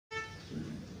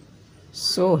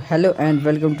So hello and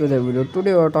welcome to the video.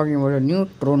 Today we are talking about a new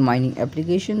Tron mining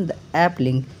application. The app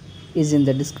link is in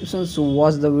the description, so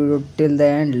watch the video till the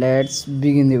end. Let's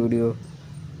begin the video.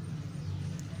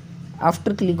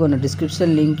 After click on the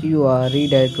description link, you are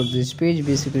redirected to this page.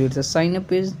 Basically it's a sign up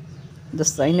page. The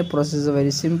sign up process is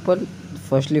very simple.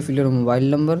 Firstly fill your mobile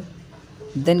number,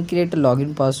 then create a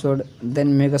login password,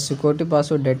 then make a security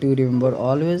password that you remember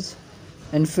always,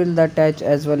 and fill the attach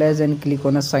as well as and click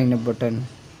on a sign up button.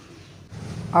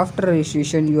 After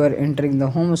registration, you are entering the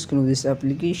home screen of this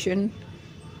application.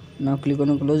 Now click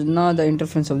on close. Now the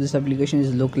interface of this application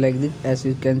is look like this. As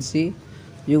you can see,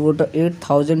 you go to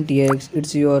 8000 TRX.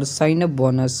 It's your sign up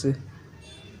bonus.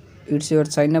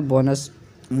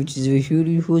 Which is a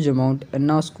huge amount. And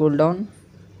now scroll down.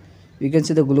 You can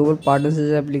see the global partners of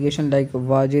this application like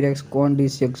MY-TRX,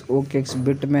 DCX, OKX,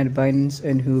 Bitmain, Binance,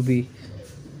 and Huobi.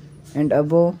 And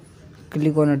above,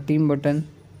 click on a team button.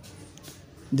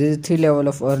 This is 3 level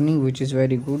of earning, which is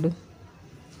very good.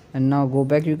 And now go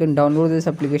back. You can download this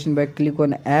application by click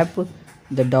on app.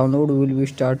 The download will be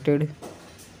started.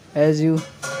 As you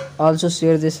also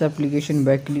share this application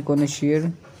by click on a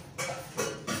share,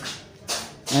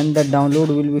 and the download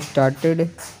will be started.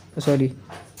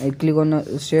 I click on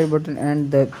a share button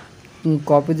and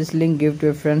copy this link, give to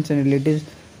your friends and relatives.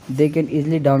 They can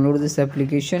easily download this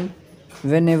application.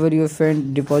 Whenever your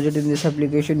friend deposit in this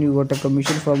application, you got a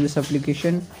commission from this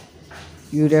application.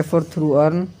 You refer through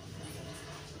earn.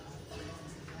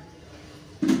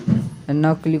 And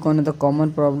now click on the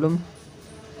common problem.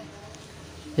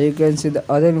 Here you can see the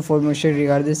other information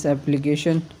regarding this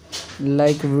application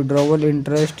like withdrawal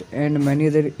interest and many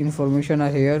other information are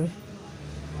here.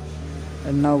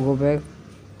 And now go back,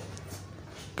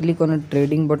 click on a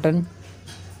trading button.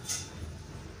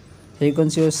 Here you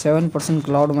can see your 7%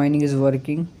 cloud mining is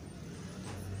working.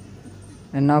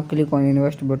 And now click on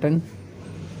invest button.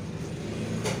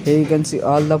 Here you can see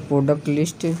all the product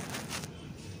list.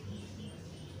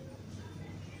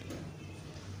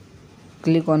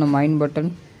 Click on a mine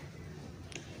button.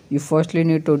 You firstly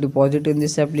need to deposit in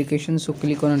this application, so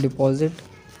click on a deposit.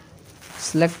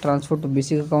 Select transfer to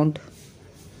basic account.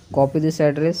 Copy this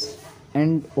address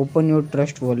and open your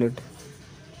trust wallet.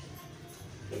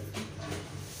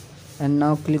 And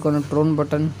now click on a Tron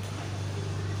button.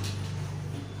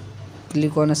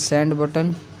 Click on a send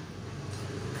button.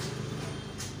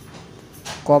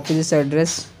 Copy this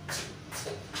address.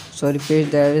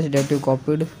 Paste the address that you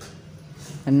copied.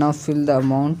 And now fill the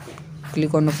amount.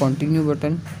 Click on the continue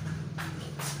button.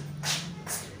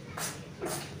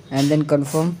 And then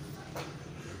confirm.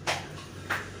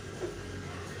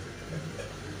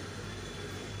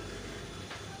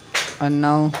 And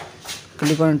now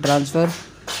click on transfer.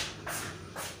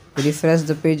 Refresh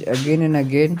the page again and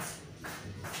again.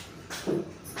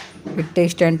 It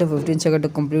takes 10 to 15 seconds to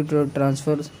complete your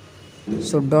transfer,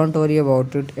 so don't worry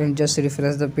about it and just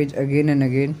refresh the page again and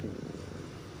again.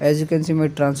 As you can see, my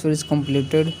transfer is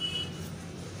completed.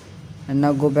 And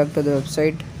now go back to the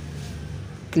website.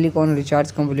 Click on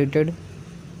recharge completed.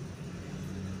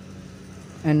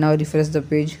 And now refresh the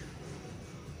page.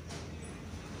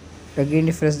 Again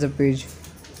refresh the page.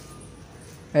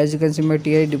 As you can see, my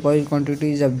TI deposit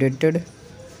quantity is updated.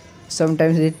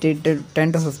 Sometimes it takes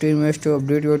 10 to 15 minutes to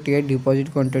update your TI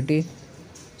deposit quantity,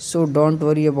 so don't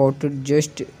worry about it,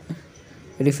 just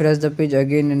refresh the page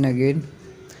again and again.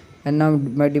 And now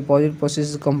my deposit process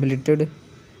is completed.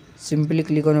 Simply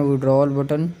click on a withdrawal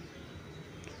button.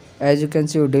 As you can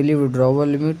see, your daily withdrawal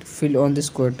limit, fill on this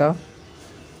quota.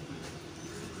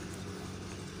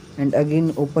 And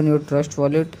again open your trust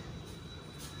wallet.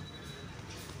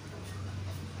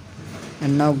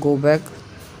 And now go back,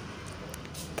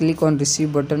 click on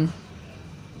receive button,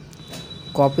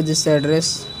 copy this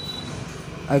address,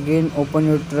 again open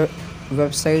your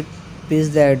website,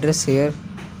 paste the address here,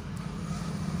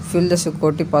 fill the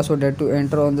security password that you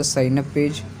enter on the sign up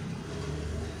page.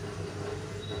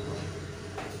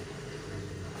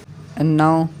 And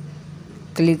now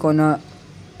click on a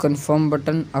confirm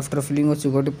button after filling your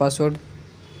security password.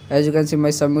 As you can see, my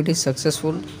submit is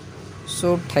successful.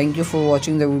 So thank you for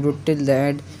watching the video till the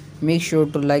end. Make sure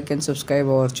to like and subscribe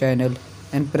our channel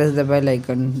and press the bell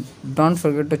icon. Don't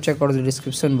forget to check out the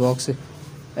description box.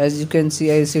 As you can see,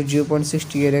 I received 0.6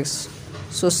 TRX.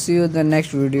 So see you in the next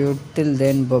video. Till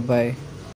then, bye bye.